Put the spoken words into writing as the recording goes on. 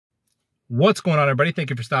What's going on, everybody? Thank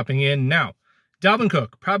you for stopping in. Now, Dalvin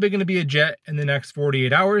Cook, probably going to be a Jet in the next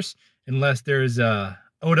 48 hours, unless there's Odell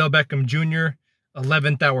Beckham Jr.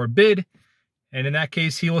 11th hour bid. And in that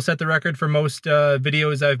case, he will set the record for most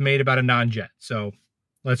videos I've made about a non-Jet. So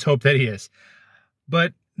let's hope that he is.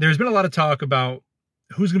 But there's been a lot of talk about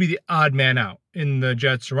who's going to be the odd man out in the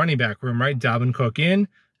Jets running back room, right? Dalvin Cook in,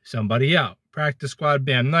 somebody out. Practice squad,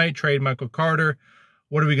 Bam Knight, trade Michael Carter.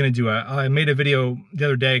 What are we going to do? I made a video the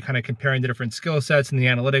other day kind of comparing the different skill sets and the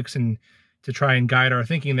analytics and to try and guide our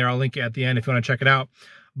thinking there. I'll link it at the end if you want to check it out.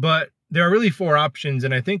 But there are really four options,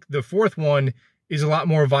 and I think the fourth one is a lot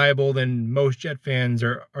more viable than most Jet fans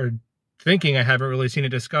are thinking. I haven't really seen it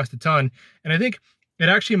discussed a ton, and I think it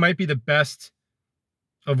actually might be the best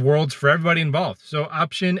of worlds for everybody involved. So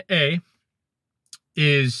option A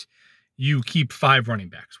is you keep 5 running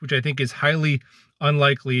backs, which I think is highly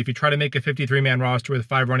unlikely. If you try to make a 53-man roster with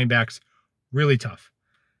 5 running backs, really tough.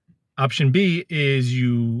 Option B is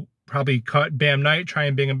you probably cut Bam Knight, try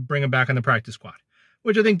and bring him back on the practice squad,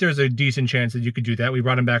 which I think there's a decent chance that you could do that. We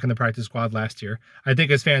brought him back in the practice squad last year. I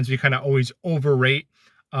think as fans, we kind of always overrate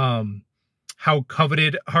how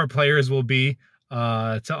coveted our players will be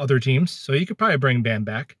to other teams. So you could probably bring Bam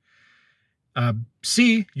back.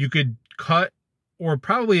 C, you could cut, or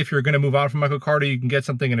probably if you're going to move on from Michael Carter, you can get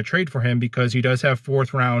something in a trade for him because he does have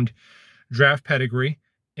 4th round draft pedigree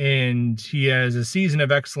and he has a season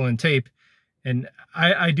of excellent tape. And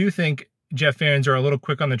I do think Jet fans are a little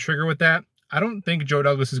quick on the trigger with that. I don't think Joe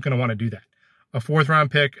Douglas is going to want to do that. A 4th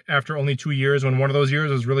round pick after only 2 years, when one of those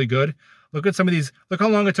years was really good. Look at some of these. Look how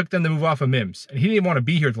long it took them to move off of Mims. And he didn't even want to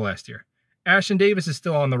be here the last year. Ashton Davis is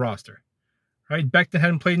still on the roster, right? Becton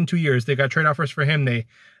hadn't played in 2 years. They got trade offers for him.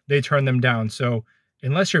 They turned them down. So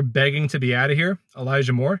unless you're begging to be out of here,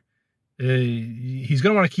 Elijah Moore, he's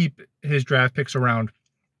going to want to keep his draft picks around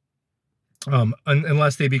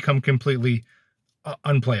unless they become completely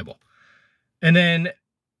unplayable. And then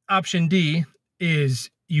option D is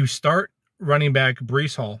you start running back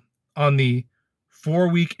Breece Hall on the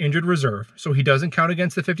 4-week injured reserve, so he doesn't count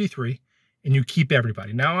against the 53, and you keep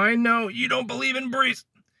everybody. Now, I know you don't believe in Breece.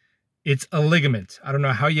 It's a ligament. I don't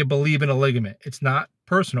know how you believe in a ligament. It's not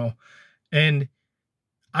personal. And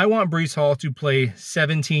I want Breece Hall to play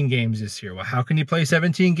 17 games this year. Well, how can he play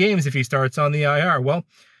 17 games if he starts on the IR? Well,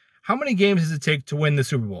 how many games does it take to win the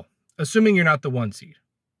Super Bowl? Assuming you're not the 1 seed.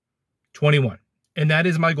 21. And that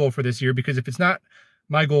is my goal for this year, because if it's not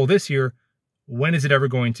my goal this year, when is it ever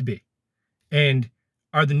going to be? And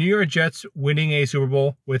are the New York Jets winning a Super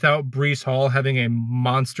Bowl without Breece Hall having a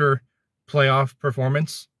monster playoff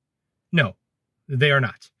performance? No, they are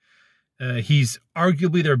not. He's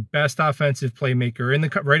arguably their best offensive playmaker.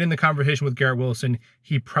 Right in the conversation with Garrett Wilson,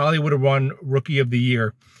 he probably would have won Rookie of the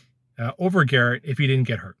Year over Garrett if he didn't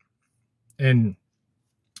get hurt. And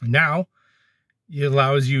now it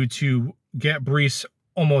allows you to get Breece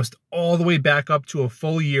almost all the way back up to a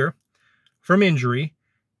full year from injury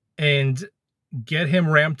and get him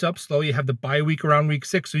ramped up slow. You have the bye week around week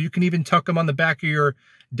 6, so you can even tuck him on the back of your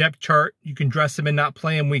depth chart. You can dress him and not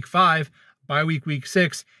play him week 5, bye week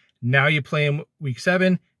 6. Now you play him week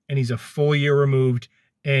 7, and he's a full year removed.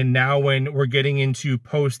 And now when we're getting into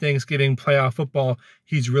post-Thanksgiving playoff football,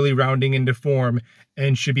 he's really rounding into form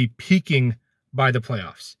and should be peaking by the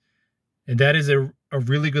playoffs. And that is a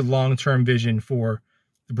really good long-term vision for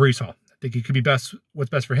the Breece Hall. I think it could be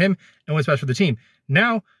what's best for him and what's best for the team.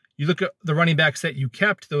 Now, you look at the running backs that you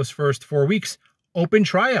kept those first 4 weeks, open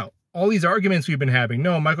tryout. All these arguments we've been having.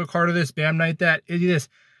 No, Michael Carter this, Bam Knight that, Izzy this.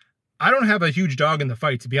 I don't have a huge dog in the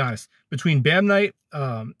fight, to be honest. Between Bam Knight,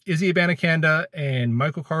 Izzy Abanikanda, and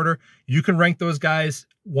Michael Carter, you can rank those guys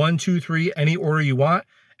 1, 2, 3, any order you want,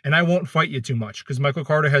 and I won't fight you too much because Michael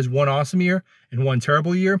Carter has 1 awesome year and 1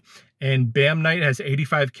 terrible year, and Bam Knight has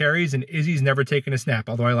 85 carries, and Izzy's never taken a snap,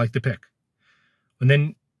 although I like the pick. And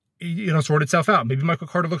then sort itself out. Maybe Michael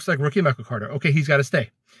Carter looks like rookie Michael Carter. Okay, he's got to stay.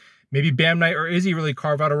 Maybe Bam Knight or Izzy really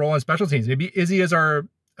carve out a role on special teams. Maybe Izzy is our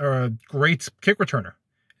great kick returner.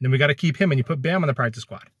 And then we got to keep him, and you put Bam on the practice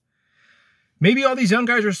squad. Maybe all these young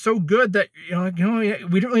guys are so good that we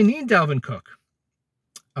don't really need Dalvin Cook.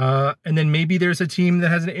 And then maybe there's a team that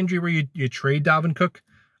has an injury where you trade Dalvin Cook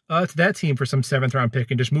to that team for some 7th round pick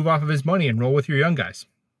and just move off of his money and roll with your young guys.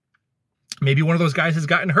 Maybe one of those guys has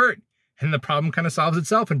gotten hurt, and the problem kind of solves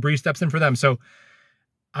itself, and Breece steps in for them. So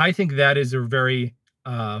I think that is a very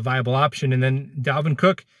viable option. And then Dalvin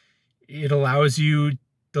Cook, it allows you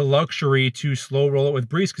the luxury to slow roll it with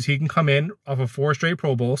Breece because he can come in off of 4 straight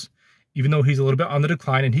Pro Bowls, even though he's a little bit on the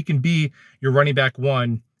decline, and he can be your running back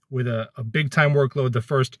 1 with a big-time workload the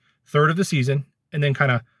first third of the season, and then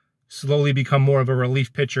kind of slowly become more of a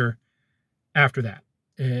relief pitcher after that.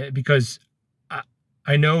 because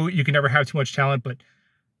I know you can never have too much talent, but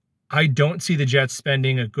I don't see the Jets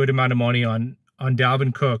spending a good amount of money on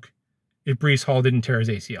Dalvin Cook if Breece Hall didn't tear his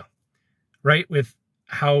ACL, right? With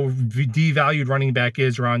how devalued running back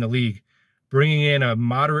is around the league, bringing in a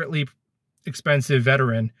moderately expensive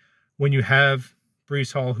veteran when you have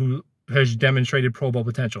Breece Hall, who has demonstrated Pro Bowl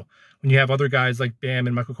potential, when you have other guys like Bam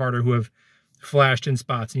and Michael Carter who have flashed in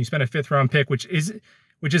spots, and you spend a 5th-round pick, which is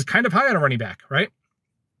kind of high on a running back, right?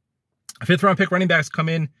 A 5th-round pick running backs come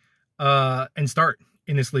in and start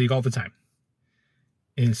in this league all the time.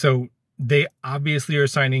 And so they obviously are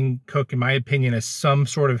signing Cook, in my opinion, as some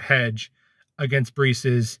sort of hedge against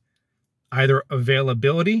Breece's either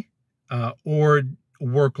availability or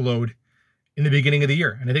workload in the beginning of the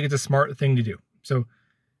year. And I think it's a smart thing to do. So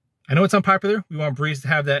I know it's unpopular. We want Breece to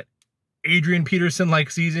have that Adrian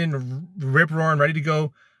Peterson-like season, rip-roaring, ready to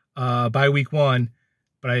go by week 1.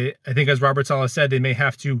 But I think, as Robert Saleh said, they may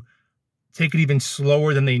have to take it even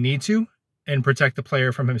slower than they need to and protect the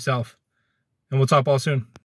player from himself. And we'll talk ball soon.